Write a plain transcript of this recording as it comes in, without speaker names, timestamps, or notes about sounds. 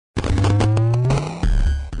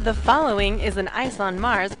The following is an Ice on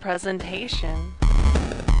Mars presentation.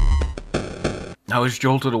 I was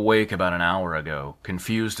jolted awake about an hour ago,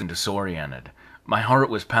 confused and disoriented. My heart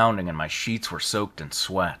was pounding and my sheets were soaked in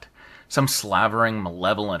sweat. Some slavering,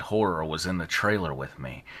 malevolent horror was in the trailer with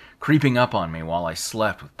me, creeping up on me while I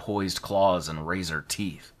slept with poised claws and razor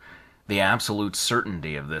teeth. The absolute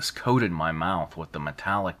certainty of this coated my mouth with the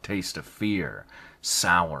metallic taste of fear,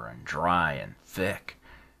 sour and dry and thick.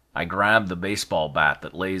 I grabbed the baseball bat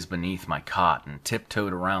that lays beneath my cot and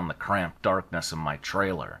tiptoed around the cramped darkness of my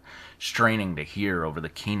trailer, straining to hear over the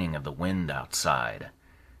keening of the wind outside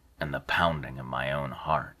and the pounding of my own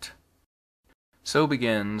heart. So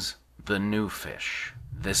begins The New Fish,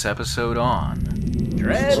 this episode on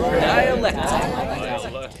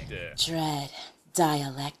Dread.dialectic.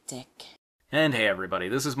 Dread.dialectic. And hey everybody,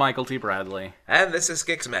 this is Michael T. Bradley. And this is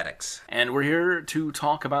Scix and Michael. And we're here to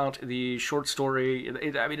talk about the short story.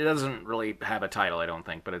 It doesn't really have a title, I don't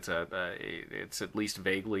think, but it's at least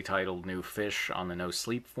vaguely titled New Fish on the No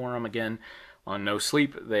Sleep forum. Again, on No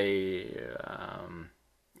Sleep, they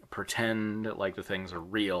pretend like the things are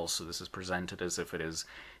real, so this is presented as if it is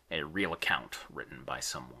a real account written by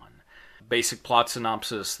someone. Basic plot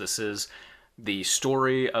synopsis: this is the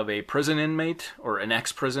story of a prison inmate, or an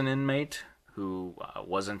ex-prison inmate, who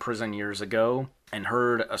was in prison years ago and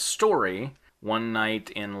heard a story one night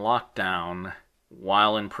in lockdown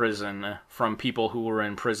while in prison from people who were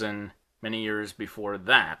in prison many years before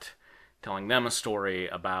that, telling them a story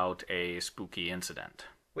about a spooky incident.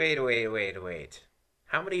 Wait.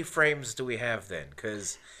 How many frames do we have then?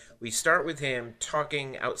 Because we start with him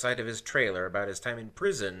talking outside of his trailer about his time in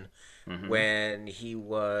prison when he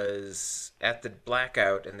was at the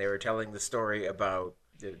blackout and they were telling the story about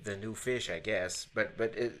the new fish, I guess. But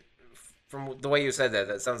from the way you said that,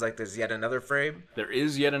 that sounds like there's yet another frame. There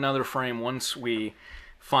is yet another frame once we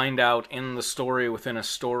find out in the story within a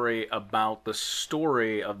story about the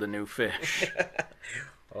story of the new fish.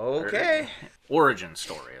 Okay. Origin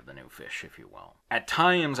story of the new fish, if you will. At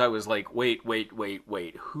times I was like, wait,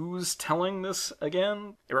 who's telling this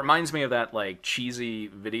again? It reminds me of that like cheesy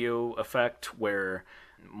video effect where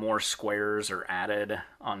more squares are added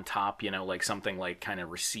on top, like something like kind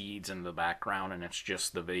of recedes in the background and it's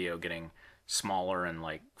just the video getting smaller and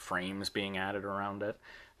like frames being added around it.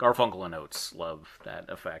 Garfunkel and Oates love that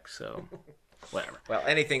effect, so whatever. Well,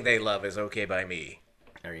 anything they love is okay by me.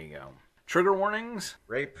 There you go. Trigger warnings?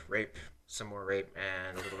 Rape, some more rape,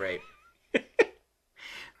 and a little rape.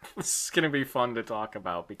 This is going to be fun to talk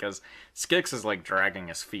about because Scix is like dragging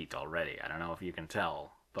his feet already. I don't know if you can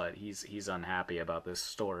tell, but he's unhappy about this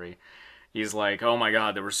story. He's like, oh my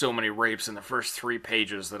god, there were so many rapes in the first 3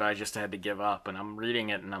 pages that I just had to give up. And I'm reading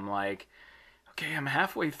it and I'm like, okay, I'm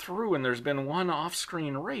halfway through and there's been one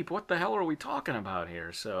off-screen rape. What the hell are we talking about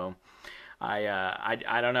here? So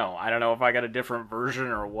I don't know. I don't know if I got a different version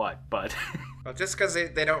or what, but Well, just because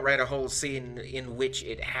they don't write a whole scene in which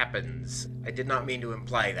it happens, I did not mean to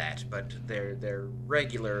imply that, but their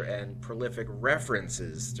regular and prolific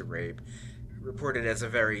references to rape reported as a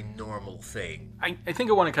very normal thing. I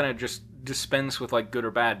think I want to kind of just dispense with like good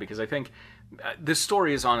or bad because I think this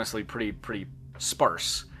story is honestly pretty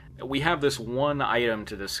sparse. We have this one item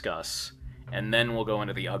to discuss, and then we'll go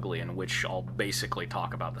into the ugly, in which I'll basically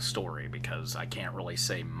talk about the story, because I can't really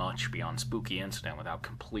say much beyond spooky incident without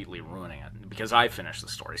completely ruining it, because I finished the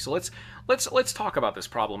story. So let's talk about this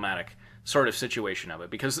problematic sort of situation of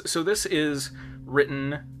it, because so this is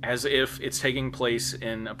written as if it's taking place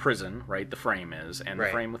in a prison, right? The frame is, and right.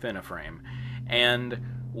 The frame within a frame. And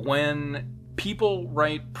when people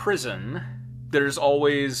write prison, there's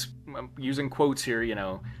always, using quotes here,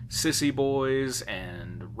 sissy boys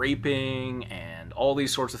and raping and all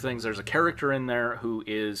these sorts of things. There's a character in there who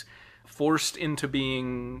is forced into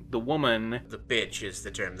being the woman. The bitch is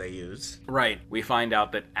the term they use. Right. We find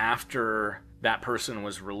out that after that person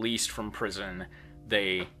was released from prison,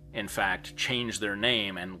 they, in fact, changed their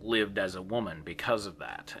name and lived as a woman because of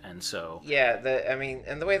that. And so... Yeah,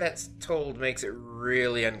 and the way that's told makes it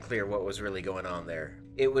really unclear what was really going on there.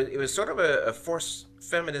 It was sort of a forced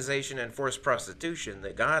feminization and forced prostitution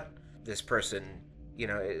that got this person,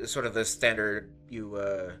 it's sort of the standard, you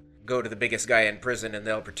go to the biggest guy in prison and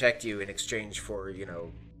they'll protect you in exchange for,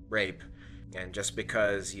 rape. And just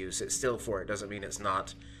because you sit still for it doesn't mean it's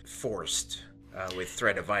not forced with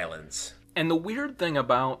threat of violence. And the weird thing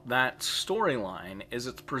about that storyline is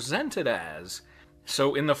it's presented as...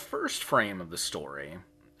 So in the first frame of the story,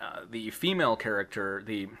 the female character,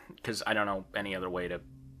 because I don't know any other way to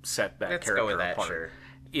set that Let's character go with that, apart, sure.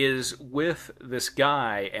 is with this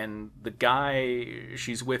guy, and the guy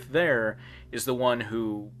she's with there is the one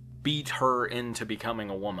who beat her into becoming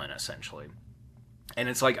a woman, essentially. And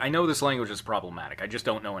it's like, I know this language is problematic. I just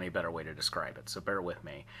don't know any better way to describe it, so bear with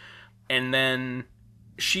me. And then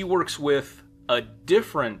she works with a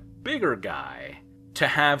different, bigger guy to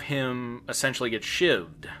have him essentially get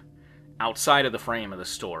shivved outside of the frame of the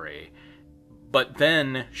story. But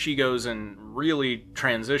then she goes and really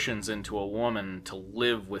transitions into a woman to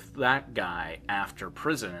live with that guy after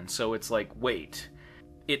prison. And so it's like, wait.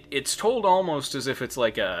 It's told almost as if it's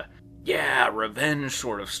like a, yeah, revenge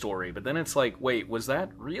sort of story. But then it's like, wait, was that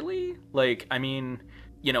really? Like, I mean,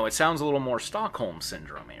 you know, it sounds a little more Stockholm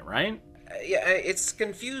Syndrome-y, right? Yeah, it's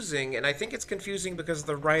confusing, and I think it's confusing because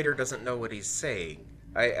the writer doesn't know what he's saying.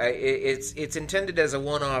 It's intended as a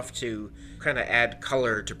one-off to kind of add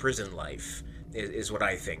color to prison life, is what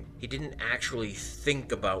I think. He didn't actually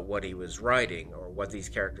think about what he was writing or what these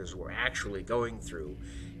characters were actually going through.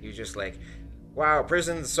 He was just like, wow,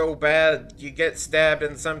 prison's so bad, you get stabbed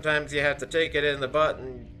and sometimes you have to take it in the butt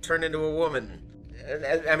and turn into a woman.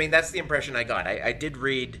 I mean, that's the impression I got.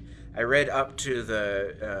 I read up to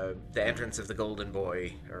the entrance of the Golden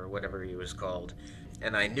Boy, or whatever he was called,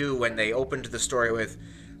 and I knew when they opened the story with,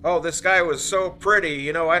 oh, this guy was so pretty,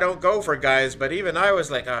 you know, I don't go for guys, but even I was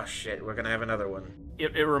like, oh shit, we're gonna have another one.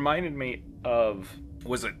 It reminded me of,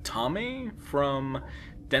 was it Tommy from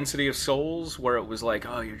Density of Souls, where it was like,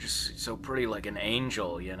 oh, you're just so pretty, like an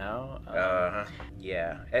angel, you know?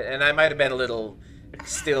 Yeah, and I might have been a little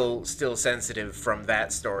still sensitive from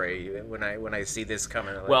that story when I see this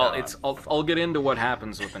coming. Like, well, oh, I'll get into what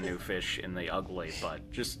happens with the new fish in the ugly, but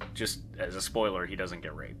just as a spoiler, he doesn't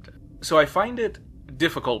get raped. So I find it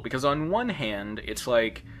difficult because on one hand, it's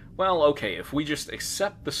like, well, okay, if we just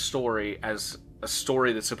accept the story as a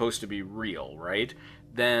story that's supposed to be real, right?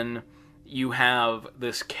 Then you have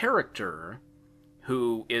this character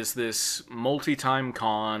who is this multi-time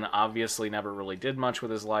con, obviously never really did much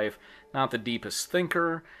with his life, not the deepest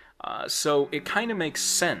thinker, so it kind of makes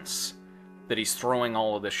sense that he's throwing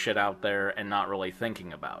all of this shit out there and not really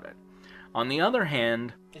thinking about it. On the other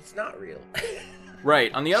hand... it's not real.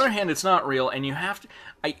 Right, on the other hand, it's not real, and you have to...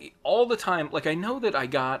 all the time, like, I know that I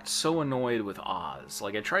got so annoyed with Oz.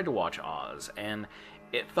 Like, I tried to watch Oz, and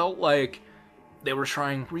it felt like they were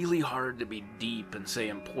trying really hard to be deep and say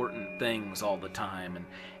important things all the time,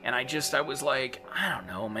 and I was like, I don't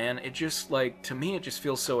know, man, it just, like, to me it just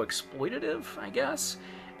feels so exploitative, I guess.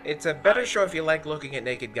 It's a better show if you like looking at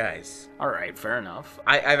naked guys. Alright, fair enough.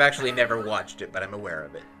 I've actually never watched it, but I'm aware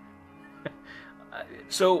of it.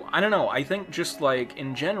 So, I don't know, I think just, like,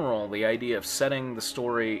 in general, the idea of setting the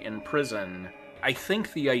story in prison, I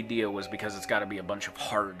think the idea was because it's got to be a bunch of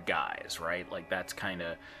hard guys, right? Like, that's kind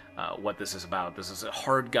of what this is about. This is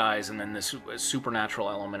hard guys, and then this supernatural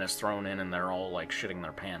element is thrown in, and they're all, like, shitting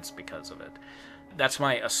their pants because of it. That's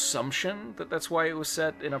my assumption, that that's why it was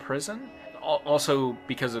set in a prison. Also,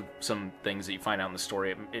 because of some things that you find out in the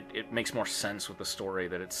story, it makes more sense with the story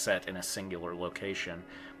that it's set in a singular location.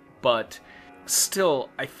 But still,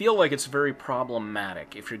 I feel like it's very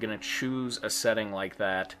problematic if you're going to choose a setting like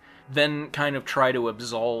that, then kind of try to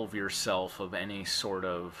absolve yourself of any sort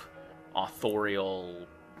of authorial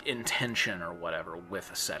intention or whatever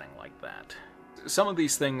with a setting like that. Some of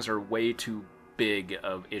these things are way too big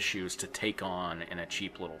of issues to take on in a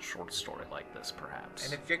cheap little short story like this, perhaps.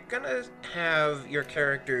 And if you're gonna have your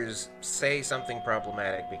characters say something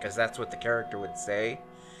problematic, because that's what the character would say,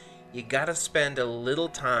 you gotta spend a little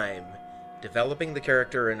time developing the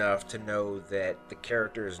character enough to know that the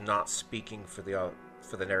character is not speaking for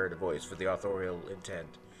the narrative voice, for the authorial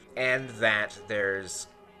intent, and that there's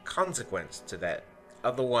consequence to that.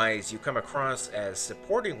 Otherwise, you come across as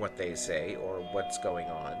supporting what they say or what's going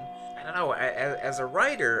on. I don't know, as a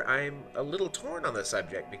writer, I'm a little torn on the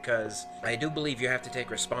subject because I do believe you have to take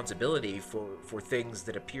responsibility for things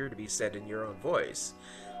that appear to be said in your own voice.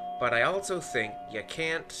 But I also think you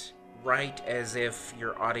can't write as if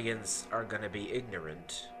your audience are going to be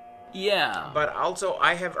ignorant. Yeah. But also,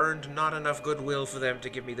 I have earned not enough goodwill for them to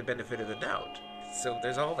give me the benefit of the doubt. So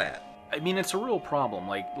there's all that. I mean, it's a real problem.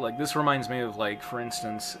 Like this reminds me of, like, for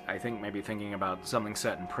instance, I think maybe thinking about something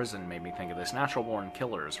set in prison made me think of this, Natural Born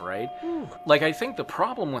Killers, right? Ooh. Like, I think the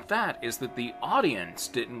problem with that is that the audience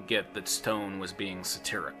didn't get that Stone was being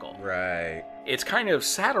satirical. Right. It's kind of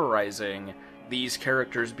satirizing these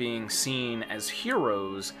characters being seen as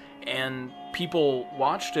heroes, and people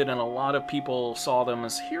watched it, and a lot of people saw them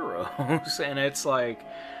as heroes, and it's like,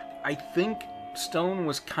 I think Stone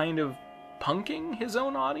was kind of punking his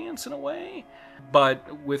own audience in a way,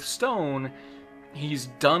 but with Stone, he's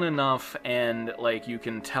done enough, and, like, you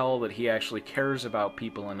can tell that he actually cares about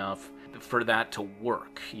people enough for that to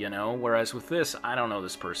work, you know? Whereas with this, I don't know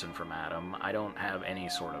this person from Adam. I don't have any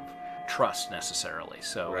sort of trust necessarily.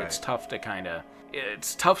 So Right. it's tough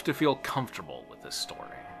to feel comfortable with this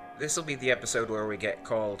story. This will be the episode where we get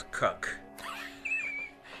called cuck.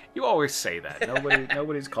 You always say that.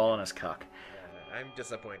 Nobody's calling us cuck. I'm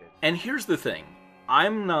disappointed. And here's the thing.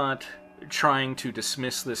 I'm not trying to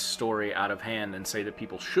dismiss this story out of hand and say that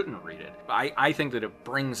people shouldn't read it. I think that it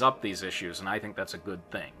brings up these issues, and I think that's a good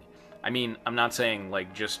thing. I mean, I'm not saying,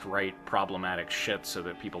 like, just write problematic shit so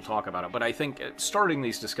that people talk about it, but I think starting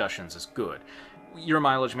these discussions is good. Your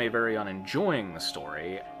mileage may vary on enjoying the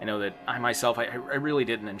story. I know that I myself, I really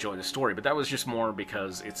didn't enjoy the story, but that was just more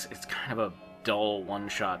because it's kind of a dull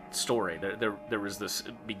one-shot story. There was this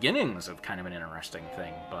beginnings of kind of an interesting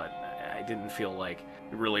thing, but I didn't feel like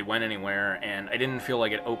it really went anywhere, and I didn't feel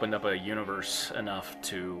like it opened up a universe enough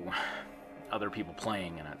to other people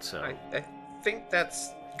playing in it. So I think that's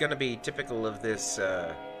gonna be typical of this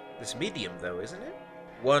this medium, though, isn't it?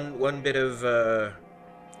 One bit of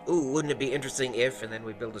ooh, wouldn't it be interesting if, and then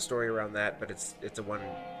we build a story around that, but it's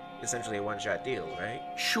essentially a one-shot deal, right?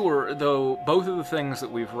 Sure, though both of the things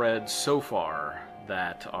that we've read so far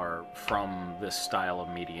that are from this style of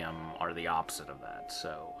medium are the opposite of that.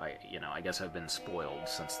 So I guess I've been spoiled,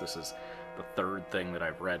 since this is the third thing that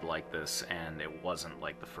I've read like this, and it wasn't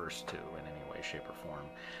like the first two in any way, shape, or form.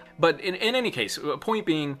 But in any case, point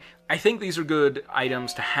being, I think these are good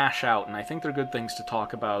items to hash out, and I think they're good things to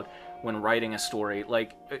talk about when writing a story.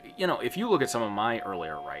 Like, if you look at some of my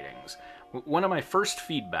earlier writings, one of my first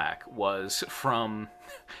feedback was from,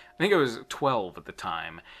 I think I was 12 at the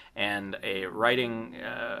time, and a writing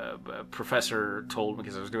professor told me,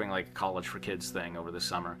 because I was doing like a college for kids thing over the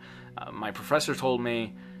summer, my professor told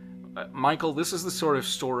me, Michael, this is the sort of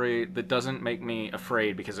story that doesn't make me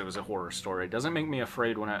afraid, because it was a horror story. It doesn't make me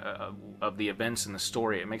afraid of the events in the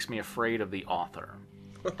story. It makes me afraid of the author.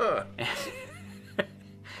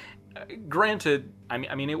 Granted,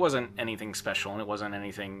 I mean, it wasn't anything special, and it wasn't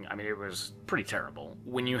anything, it was pretty terrible.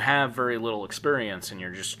 When you have very little experience and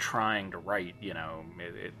you're just trying to write,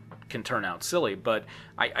 it can turn out silly, but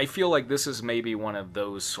I feel like this is maybe one of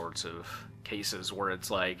those sorts of cases where it's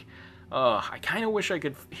like, I kind of wish I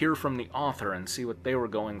could hear from the author and see what they were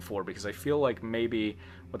going for, because I feel like maybe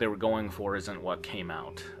what they were going for isn't what came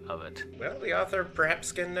out of it. Well, the author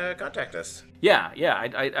perhaps can contact us. Yeah,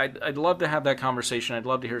 I'd love to have that conversation. I'd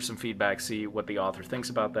love to hear some feedback, see what the author thinks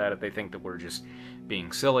about that, if they think that we're just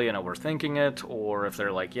being silly and overthinking it, or if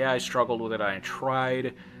they're like, yeah, I struggled with it, I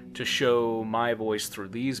tried to show my voice through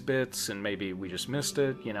these bits, and maybe we just missed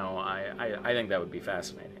it. I think that would be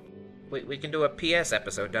fascinating. We can do a PS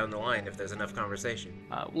episode down the line if there's enough conversation.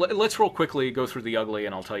 Let's real quickly go through the ugly,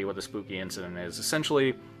 and I'll tell you what the spooky incident is.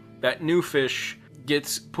 Essentially, that new fish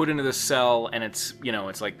gets put into this cell, and it's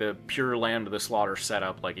like the pure lamb to the slaughter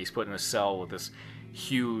setup. Like, he's put in a cell with this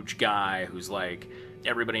huge guy who's like,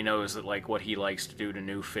 everybody knows that, like, what he likes to do to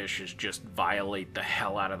new fish is just violate the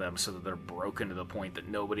hell out of them so that they're broken to the point that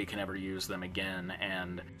nobody can ever use them again.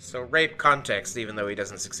 And so rape context, even though he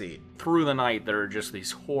doesn't succeed. Through the night, there are just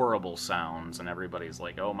these horrible sounds, and everybody's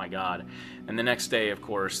like, oh my god. And the next day, of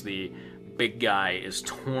course, the big guy is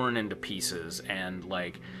torn into pieces, and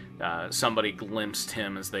like somebody glimpsed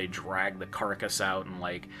him as they dragged the carcass out, and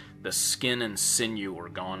like the skin and sinew were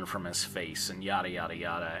gone from his face, and yada yada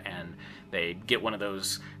yada. And they get one of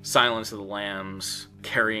those Silence of the Lambs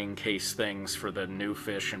carrying case things for the new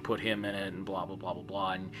fish and put him in it, and blah blah blah blah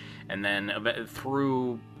blah. And then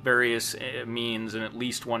through various means and at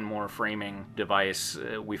least one more framing device,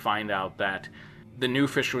 we find out that the new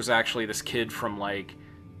fish was actually this kid from like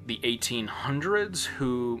the 1800s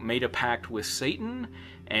who made a pact with Satan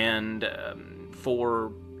and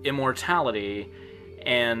for immortality,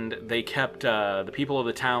 and they kept the people of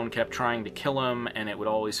the town kept trying to kill him, and it would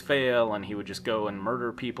always fail, and he would just go and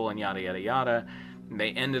murder people and yada yada yada.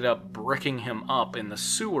 They ended up bricking him up in the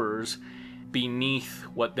sewers beneath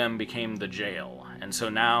what then became the jail, and so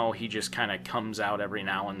now he just kind of comes out every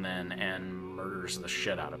now and then and murders the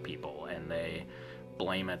shit out of people, and they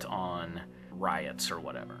blame it on riots or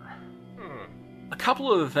whatever. A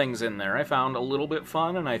couple of the things in there I found a little bit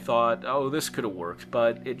fun, and I thought, oh, this could have worked,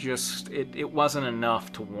 but it wasn't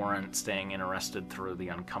enough to warrant staying interested through the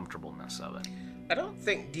uncomfortableness of it. I don't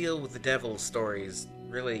think Deal with the Devil stories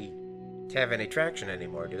really have any traction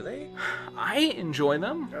anymore, do they? I enjoy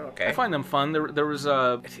them. Oh, okay. I find them fun. There was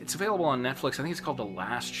it's available on Netflix. I think it's called The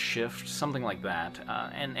Last Shift, something like that.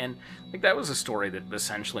 And like that was a story that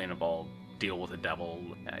essentially involved Deal with the Devil.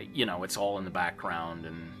 It's all in the background,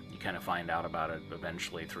 and kind of find out about it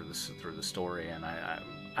eventually through the story, and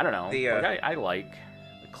I don't know. I like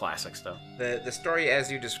the classic stuff. The story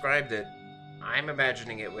as you described it, I'm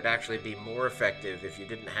imagining it would actually be more effective if you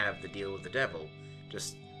didn't have the Deal with the Devil.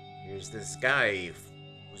 Just Here's this guy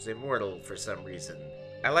who's immortal for some reason.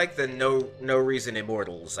 I like the no reason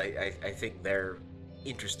immortals. I think they're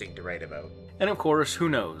interesting to write about. And of course, who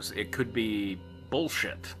knows? It could be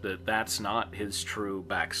bullshit that's not his true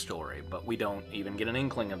backstory, but we don't even get an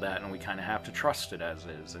inkling of that, and we kind of have to trust it as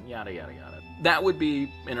is, and yada yada yada. That would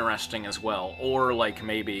be interesting as well. Or like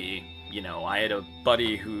maybe, you know, I had a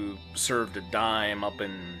buddy who served a dime up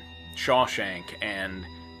in Shawshank, and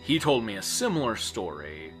he told me a similar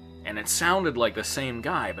story, and it sounded like the same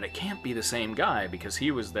guy, but it can't be the same guy because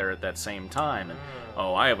he was there at that same time, and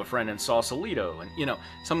oh, I have a friend in Sausalito, and, you know,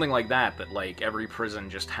 something like that like every prison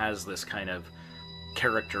just has this kind of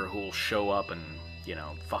character who'll show up and, you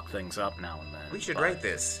know, fuck things up now and then. We should write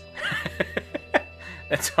this.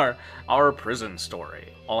 That's our prison story.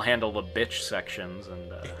 I'll handle the bitch sections, and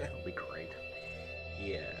it'll be great.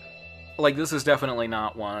 Yeah. Like, this is definitely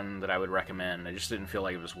not one that I would recommend. I just didn't feel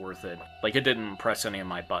like it was worth it. Like, it didn't press any of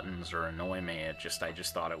my buttons or annoy me. I just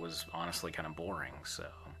thought it was honestly kind of boring, so...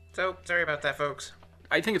 So, sorry about that, folks.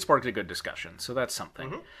 I think it sparked a good discussion, so that's something.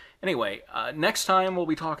 Mm-hmm. Anyway, next time we'll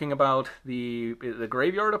be talking about the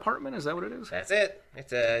Graveyard Apartment. Is that what it is? That's it.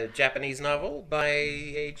 It's a Japanese novel by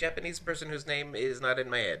a Japanese person whose name is not in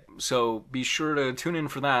my head. So be sure to tune in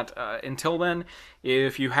for that. Until then,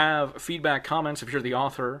 if you have feedback, comments, if you're the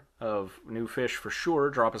author of New Fish for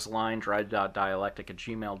sure, drop us a line,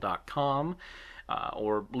 dread.dialectic@gmail.com,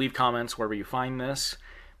 or leave comments wherever you find this.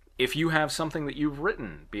 If you have something that you've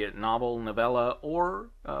written, be it novel, novella, or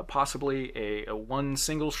possibly a one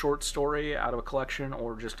single short story out of a collection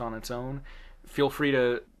or just on its own, feel free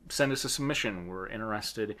to send us a submission. We're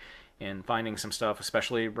interested in finding some stuff,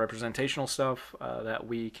 especially representational stuff, that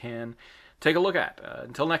we can take a look at.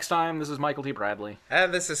 Until next time, this is Michael T. Bradley.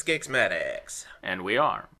 And this is Scix Maddox. And we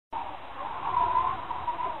are